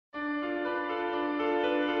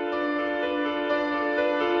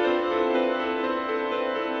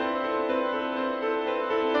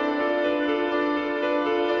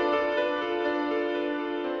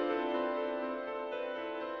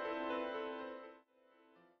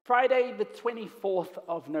Friday, the 24th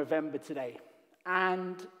of November today.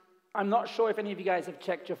 And I'm not sure if any of you guys have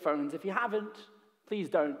checked your phones. If you haven't, please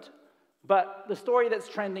don't. But the story that's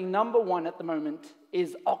trending #1 at the moment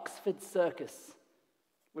is Oxford Circus.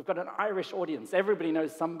 We've got an Irish audience. Everybody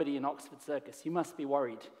knows somebody in Oxford Circus. You must be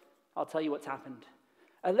worried. I'll tell you what's happened.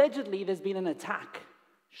 Allegedly, there's been an attack.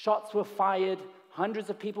 Shots were fired. Hundreds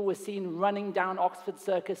of people were seen running down Oxford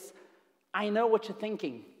Circus. I know what you're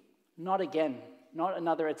thinking. Not again. Not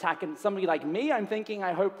another attack. And somebody like me, I'm thinking,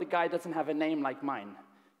 I hope the guy doesn't have a name like mine,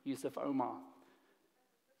 Yusuf Omar.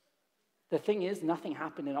 The thing is, nothing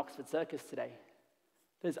happened in Oxford Circus today.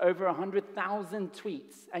 There's over 100,000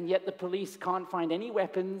 tweets, and yet the police can't find any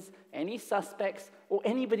weapons, any suspects, or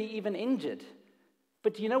anybody even injured.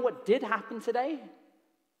 But do you know what did happen today?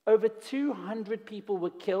 Over 200 people were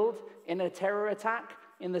killed in a terror attack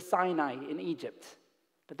in the Sinai in Egypt.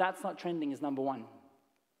 But that's not trending as #1.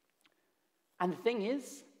 And the thing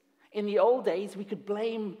is, in the old days, we could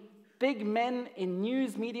blame big men in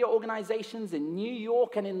news media organizations in New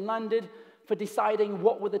York and in London for deciding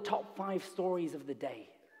what were the top 5 stories of the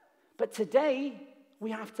day. But today,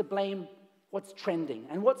 we have to blame what's trending.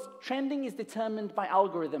 And what's trending is determined by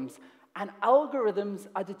algorithms. And algorithms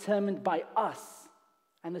are determined by us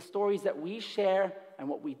and the stories that we share and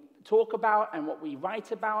what we talk about and what we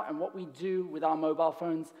write about and what we do with our mobile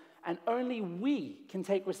phones. And only we can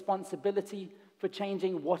take responsibility for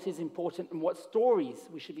changing what is important and what stories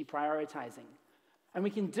we should be prioritizing. And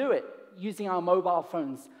we can do it using our mobile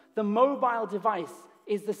phones. The mobile device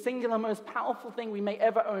is the singular most powerful thing we may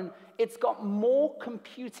ever own. It's got more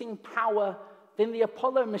computing power than the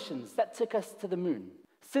Apollo missions that took us to the moon.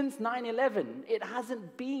 Since 9/11, it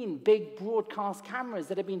hasn't been big broadcast cameras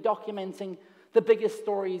that have been documenting the biggest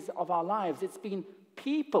stories of our lives. It's been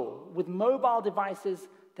people with mobile devices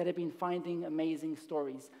that have been finding amazing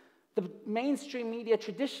stories. The mainstream media,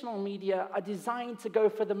 traditional media, are designed to go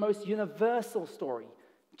for the most universal story,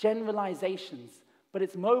 generalizations, but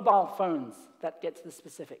it's mobile phones that get to the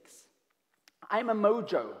specifics. I'm a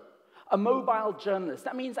mojo, a mobile journalist.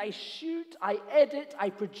 That means I shoot, I edit, I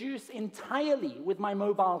produce entirely with my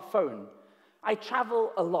mobile phone. I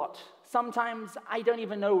travel a lot. Sometimes I don't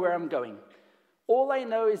even know where I'm going. All I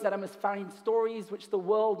know is that I must find stories which the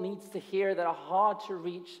world needs to hear that are hard to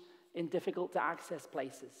reach in difficult to access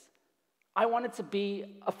places. I wanted to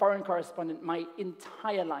be a foreign correspondent my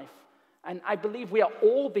entire life. And I believe we are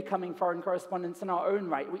all becoming foreign correspondents in our own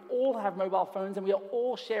right. We all have mobile phones and we are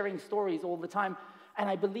all sharing stories all the time. And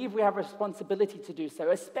I believe we have a responsibility to do so,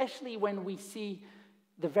 especially when we see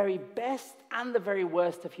the very best and the very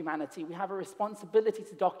worst of humanity. We have a responsibility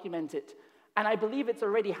to document it. And I believe it's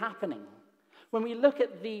already happening. When we look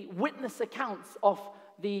at the witness accounts of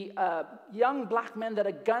the young black men that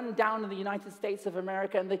are gunned down in the United States of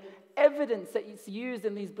America and the evidence that is used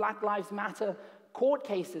in these Black Lives Matter court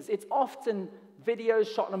cases, it's often videos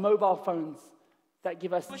shot on mobile phones that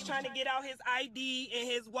give us... He was trying to get out his ID and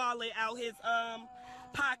his wallet out his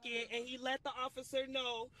pocket, and he let the officer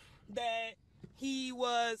know that he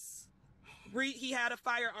had a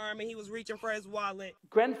firearm and he was reaching for his wallet.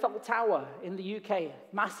 Grenfell Tower in the UK,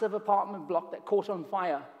 massive apartment block that caught on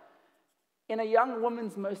fire. In a young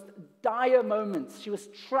woman's most dire moments, she was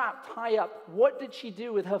trapped high up. What did she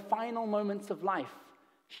do with her final moments of life?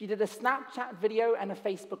 She did a Snapchat video and a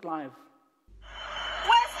Facebook Live.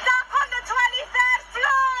 We're stuck on the 23rd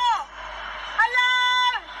floor! Hello!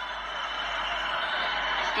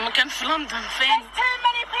 مكان في لندن فين؟ There's too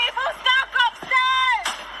many people stuck upstairs!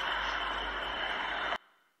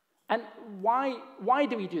 And why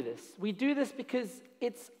do we do this? We do this because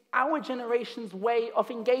it's our generation's way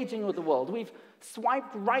of engaging with the world. We've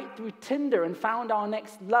swiped right through Tinder and found our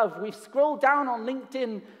next love. We've scrolled down on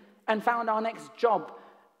LinkedIn and found our next job.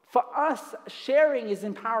 For us, sharing is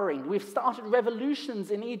empowering. We've started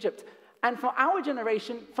revolutions in Egypt. And for our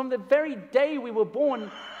generation, from the very day we were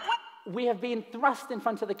born, we have been thrust in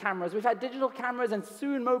front of the cameras. We've had digital cameras and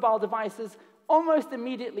soon mobile devices almost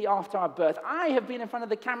immediately after our birth. I have been in front of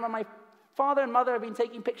the camera. My father and mother have been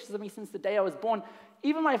taking pictures of me since the day I was born.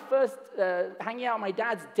 Even my first hanging out my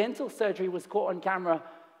dad's dental surgery was caught on camera.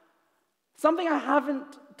 Something I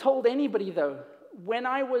haven't told anybody, though. When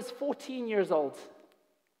I was 14 years old,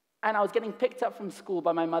 and I was getting picked up from school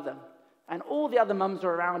by my mother, and all the other mums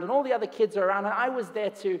were around, and all the other kids were around, and I was there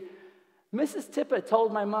too, Mrs. Tipper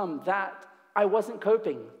told my mum that I wasn't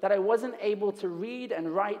coping, that I wasn't able to read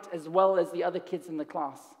and write as well as the other kids in the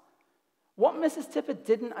class. What Mrs. Tipper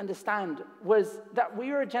didn't understand was that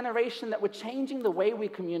we were a generation that were changing the way we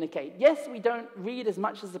communicate. Yes, we don't read as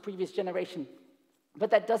much as the previous generation, but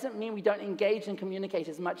that doesn't mean we don't engage and communicate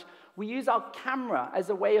as much. We use our camera as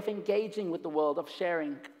a way of engaging with the world, of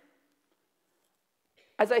sharing.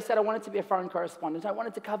 As I said, I wanted to be a foreign correspondent. I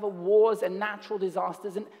wanted to cover wars and natural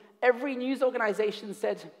disasters. And every news organization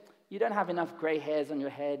said, you don't have enough gray hairs on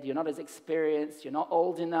your head. You're not as experienced. You're not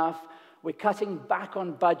old enough. We're cutting back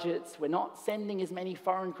on budgets. We're not sending as many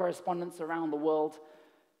foreign correspondents around the world.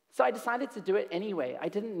 So I decided to do it anyway. I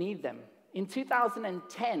didn't need them. In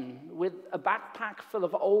 2010, with a backpack full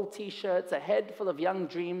of old T-shirts, a head full of young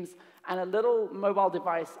dreams, and a little mobile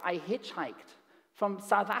device, I hitchhiked from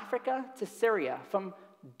South Africa to Syria, from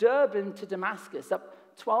Durban to Damascus, up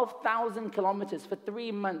 12,000 kilometers for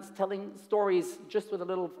 3 months, telling stories just with a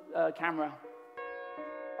little camera.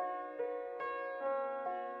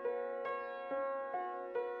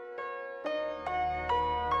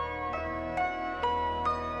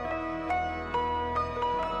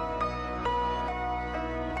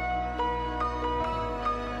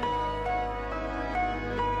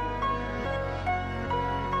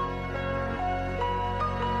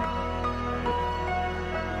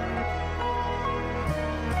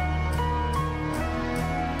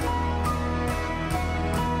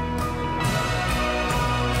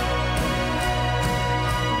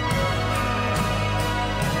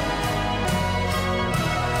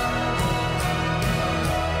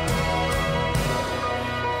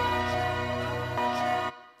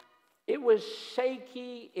 It was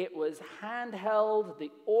shaky, it was handheld,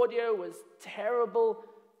 the audio was terrible,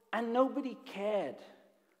 and nobody cared.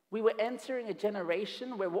 We were entering a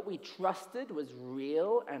generation where what we trusted was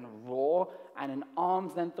real and raw and an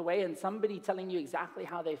arm's length away, and somebody telling you exactly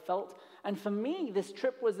how they felt. And for me, this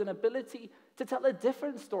trip was an ability to tell a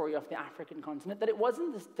different story of the African continent, that it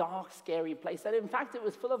wasn't this dark, scary place, that in fact it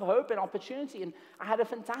was full of hope and opportunity, and I had a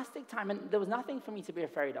fantastic time, and there was nothing for me to be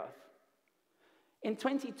afraid of. In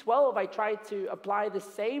 2012, I tried to apply the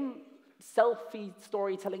same selfie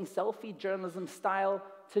storytelling, selfie journalism style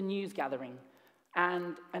to news gathering.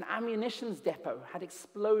 And an ammunitions depot had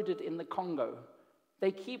exploded in the Congo.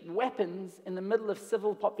 They keep weapons in the middle of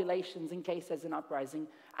civil populations in case there's an uprising.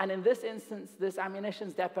 And in this instance, this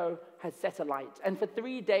ammunitions depot had set alight. And for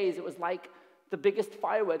 3 days, it was like the biggest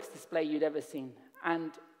fireworks display you'd ever seen.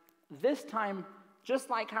 And this time,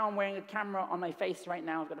 just like how I'm wearing a camera on my face right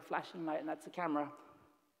now, I've got a flashing light and that's a camera.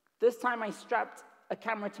 This time I strapped a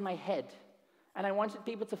camera to my head, and I wanted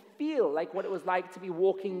people to feel like what it was like to be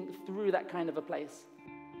walking through that kind of a place.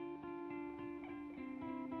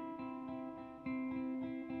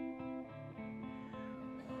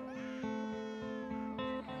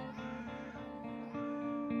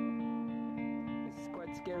 It's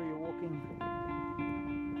quite scary, you're walking.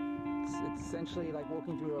 It's essentially like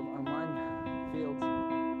walking through a minefield.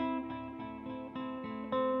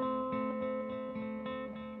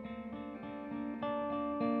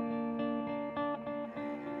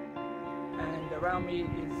 And around me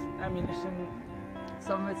is ammunition.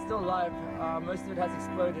 Some of it's still alive, most of it has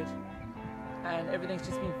exploded, and everything's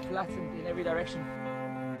just been flattened in every direction.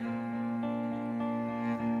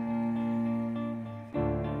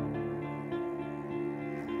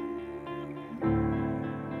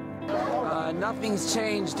 Nothing's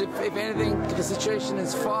changed. If anything, the situation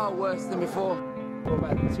is far worse than before. For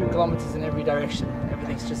about 2 kilometers in every direction,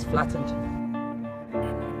 everything's just flattened.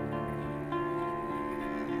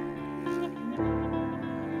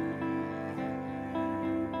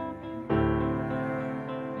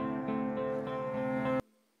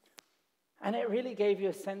 And it really gave you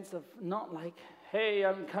a sense of not like, hey,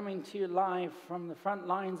 I'm coming to you live from the front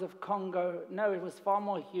lines of Congo. No, it was far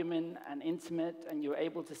more human and intimate, and you were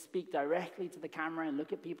able to speak directly to the camera and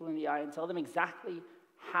look at people in the eye and tell them exactly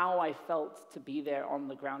how I felt to be there on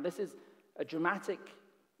the ground. This is a dramatic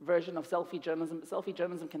version of selfie journalism, but selfie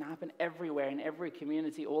journalism can happen everywhere, in every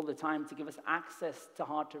community, all the time, to give us access to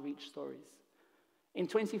hard-to-reach stories. In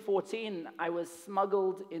 2014, I was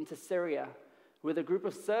smuggled into Syria with a group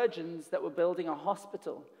of surgeons that were building a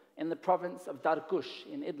hospital in the province of Darkush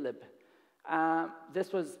in Idlib.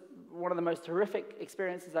 This was one of the most horrific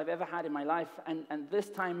experiences I've ever had in my life, and this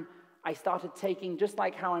time I started taking, just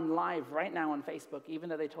like how I'm live right now on Facebook, even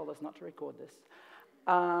though they told us not to record this.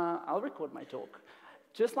 I'll record my talk.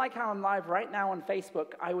 Just like how I'm live right now on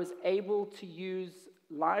Facebook, I was able to use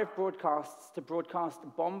live broadcasts to broadcast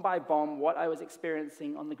bomb by bomb what I was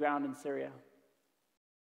experiencing on the ground in Syria.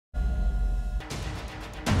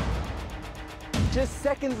 Just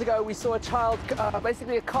seconds ago, we saw a child,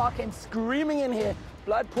 basically a car came screaming in here,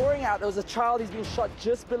 blood pouring out. There was a child, he's been shot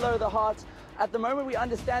just below the heart. At the moment, we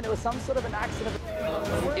understand it was some sort of an accident.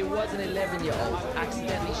 It was an 11-year-old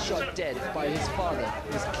accidentally shot dead by his father,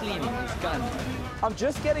 who was cleaning his gun. I'm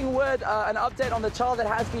just getting word, an update on the child that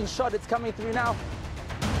has been shot. It's coming through now.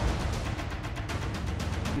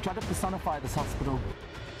 We tried to personify this hospital.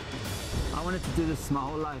 I wanted to do this my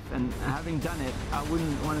whole life, and having done it, I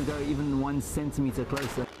wouldn't want to go even 1 centimeter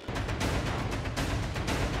closer.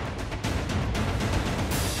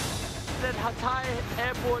 At Hatay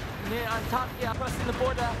airport near Antakya, crossing the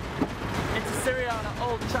border into Syria on an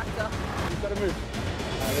old tractor. We've got to move.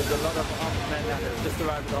 There's a lot of armed men that have just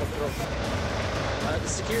arrived at the hospital. The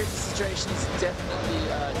security situation is definitely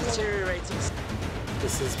deteriorating.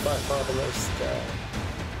 This is by far the most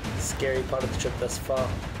scary part of the trip thus far.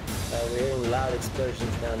 We're hearing loud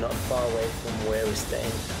explosions now, not far away from where we're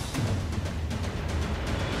staying.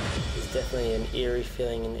 There's definitely an eerie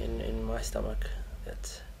feeling in my stomach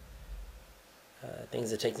that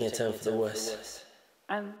things are taking a turn for the worse.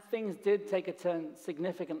 And things did take a turn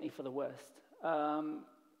significantly for the worst.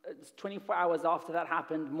 It's 24 hours after that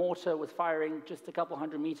happened, mortar was firing just a couple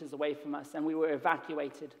hundred meters away from us, and we were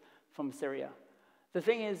evacuated from Syria. The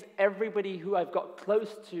thing is, everybody who I've got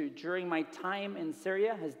close to during my time in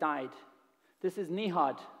Syria has died. This is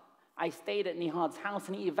Nihad. I stayed at Nihad's house,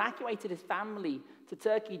 and he evacuated his family to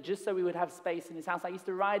Turkey just so we would have space in his house. I used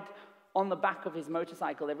to ride on the back of his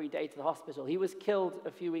motorcycle every day to the hospital. He was killed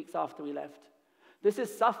a few weeks after we left. This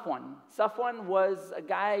is Safwan. Safwan was a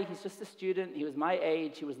guy, he's just a student, he was my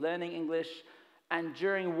age, he was learning English, and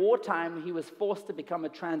during wartime, he was forced to become a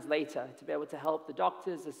translator to be able to help the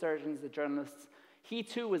doctors, the surgeons, the journalists. He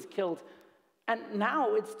too was killed. And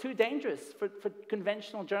now it's too dangerous for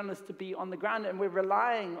conventional journalists to be on the ground, and we're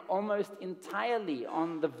relying almost entirely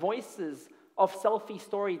on the voices of selfie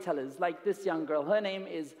storytellers like this young girl. Her name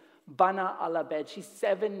is Bana Alabed. She's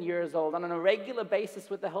 7 years old, and on a regular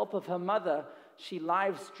basis, with the help of her mother, she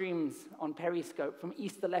live streams on Periscope from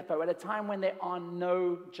East Aleppo at a time when there are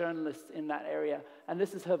no journalists in that area. And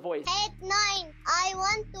this is her voice. 8, 9, I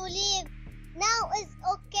want to leave. Now it's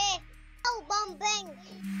okay. No bombing.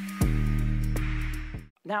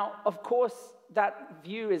 Now, of course, that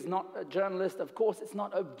view is not a journalist. Of course, it's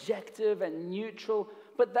not objective and neutral.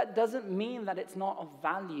 But that doesn't mean that it's not of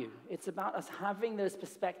value. It's about us having those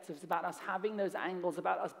perspectives, about us having those angles,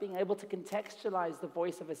 about us being able to contextualize the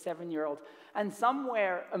voice of a 7-year-old. And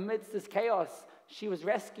somewhere amidst this chaos, she was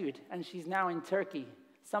rescued, and she's now in Turkey.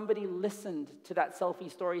 Somebody listened to that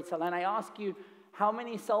selfie storyteller. And I ask you, how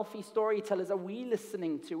many selfie storytellers are we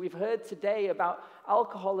listening to? We've heard today about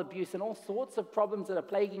alcohol abuse and all sorts of problems that are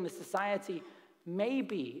plaguing the society.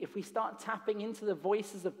 Maybe if we start tapping into the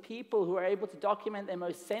voices of people who are able to document their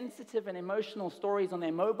most sensitive and emotional stories on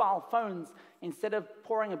their mobile phones, instead of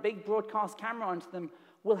pouring a big broadcast camera onto them,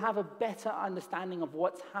 we'll have a better understanding of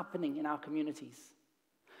what's happening in our communities.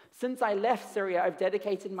 Since I left Syria, I've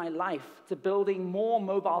dedicated my life to building more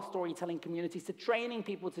mobile storytelling communities, to training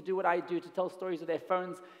people to do what I do, to tell stories with their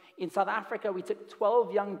phones. In South Africa, we took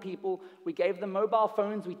 12 young people, we gave them mobile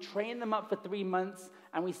phones, we trained them up for 3 months,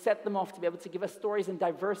 and we set them off to be able to give us stories and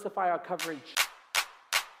diversify our coverage.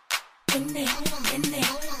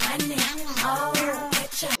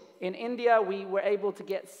 In India, we were able to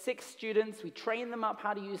get 6 students, we trained them up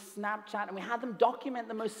how to use Snapchat, and we had them document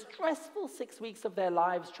the most stressful 6 weeks of their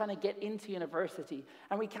lives trying to get into university.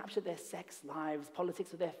 And we captured their sex lives,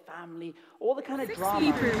 politics with their family, all the kind of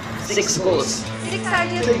drama. 6 goals. 6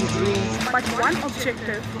 ideas, but one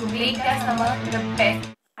objective: to make their summer the best.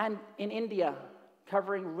 And in India,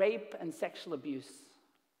 covering rape and sexual abuse.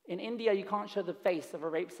 In India, you can't show the face of a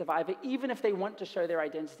rape survivor, even if they want to show their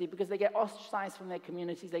identity, because they get ostracized from their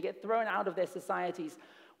communities, they get thrown out of their societies.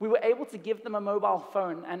 We were able to give them a mobile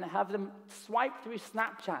phone and have them swipe through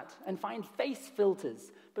Snapchat and find face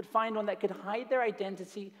filters, but find one that could hide their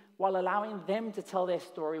identity while allowing them to tell their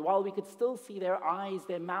story, while we could still see their eyes,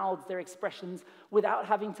 their mouths, their expressions, without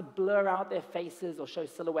having to blur out their faces or show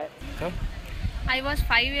silhouettes. Okay. I was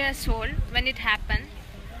 5 years old when it happened.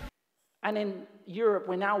 And in Europe,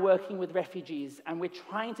 we're now working with refugees, and we're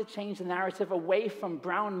trying to change the narrative away from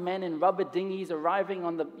brown men in rubber dinghies arriving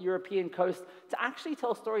on the European coast to actually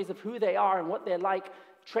tell stories of who they are and what they're like.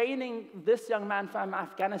 Training this young man from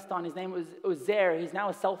Afghanistan, his name was Uzair. He's now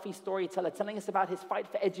a selfie storyteller, telling us about his fight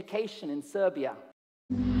for education in Serbia.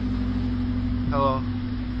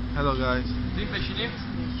 Hello guys.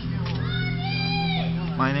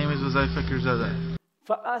 My name is Uzair Fakirzadeh.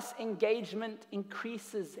 For us, engagement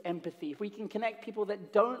increases empathy. If we can connect people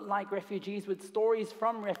that don't like refugees with stories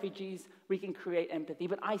from refugees, we can create empathy.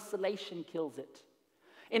 But isolation kills it.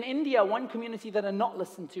 In India, one community that are not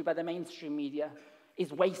listened to by the mainstream media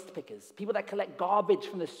is waste pickers, people that collect garbage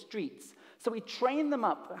from the streets. So we train them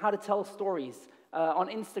up how to tell stories on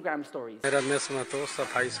Instagram stories.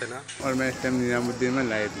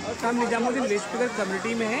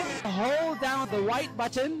 Hold down the right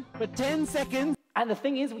button for 10 seconds. And the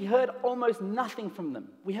thing is, we heard almost nothing from them.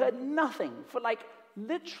 We heard nothing. For like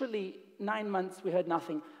literally 9 months, we heard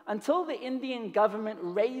nothing. Until the Indian government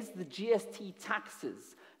raised the GST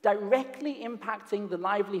taxes, directly impacting the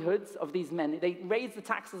livelihoods of these men. They raised the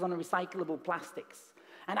taxes on recyclable plastics.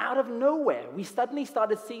 And out of nowhere, we suddenly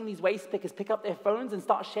started seeing these waste pickers pick up their phones and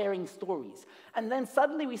start sharing stories. And then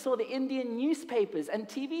suddenly we saw the Indian newspapers and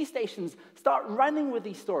TV stations start running with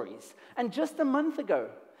these stories. And just a month ago,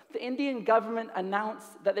 the Indian government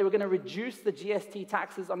announced that they were going to reduce the GST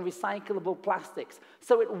taxes on recyclable plastics.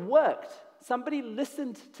 So it worked. Somebody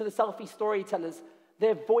listened to the selfie storytellers.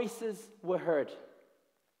 Their voices were heard.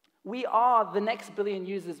 We are the next billion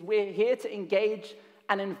users. We're here to engage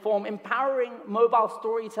and inform, empowering mobile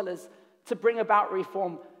storytellers to bring about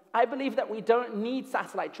reform. I believe that we don't need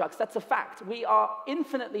satellite trucks. That's a fact. We are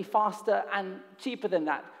infinitely faster and cheaper than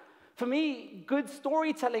that. For me, good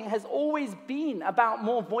storytelling has always been about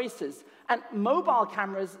more voices, and mobile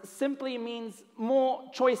cameras simply means more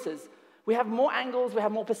choices. We have more angles, we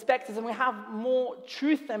have more perspectives, and we have more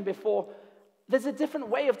truth than before. There's a different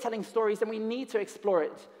way of telling stories, and we need to explore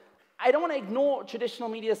it. I don't want to ignore traditional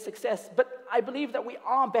media's success, but I believe that we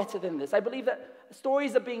are better than this. I believe that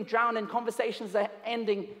stories are being drowned and conversations are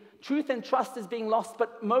ending. Truth and trust is being lost,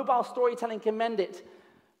 but mobile storytelling can mend it.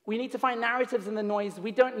 We need to find narratives in the noise.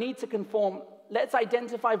 We don't need to conform. Let's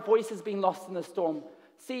identify voices being lost in the storm.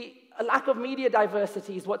 See, a lack of media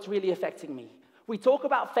diversity is what's really affecting me. We talk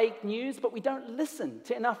about fake news, but we don't listen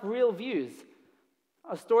to enough real views.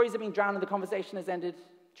 Our stories are being drowned and the conversation has ended.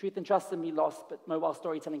 Truth and trust can be lost, but mobile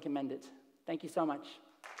storytelling can mend it. Thank you so much.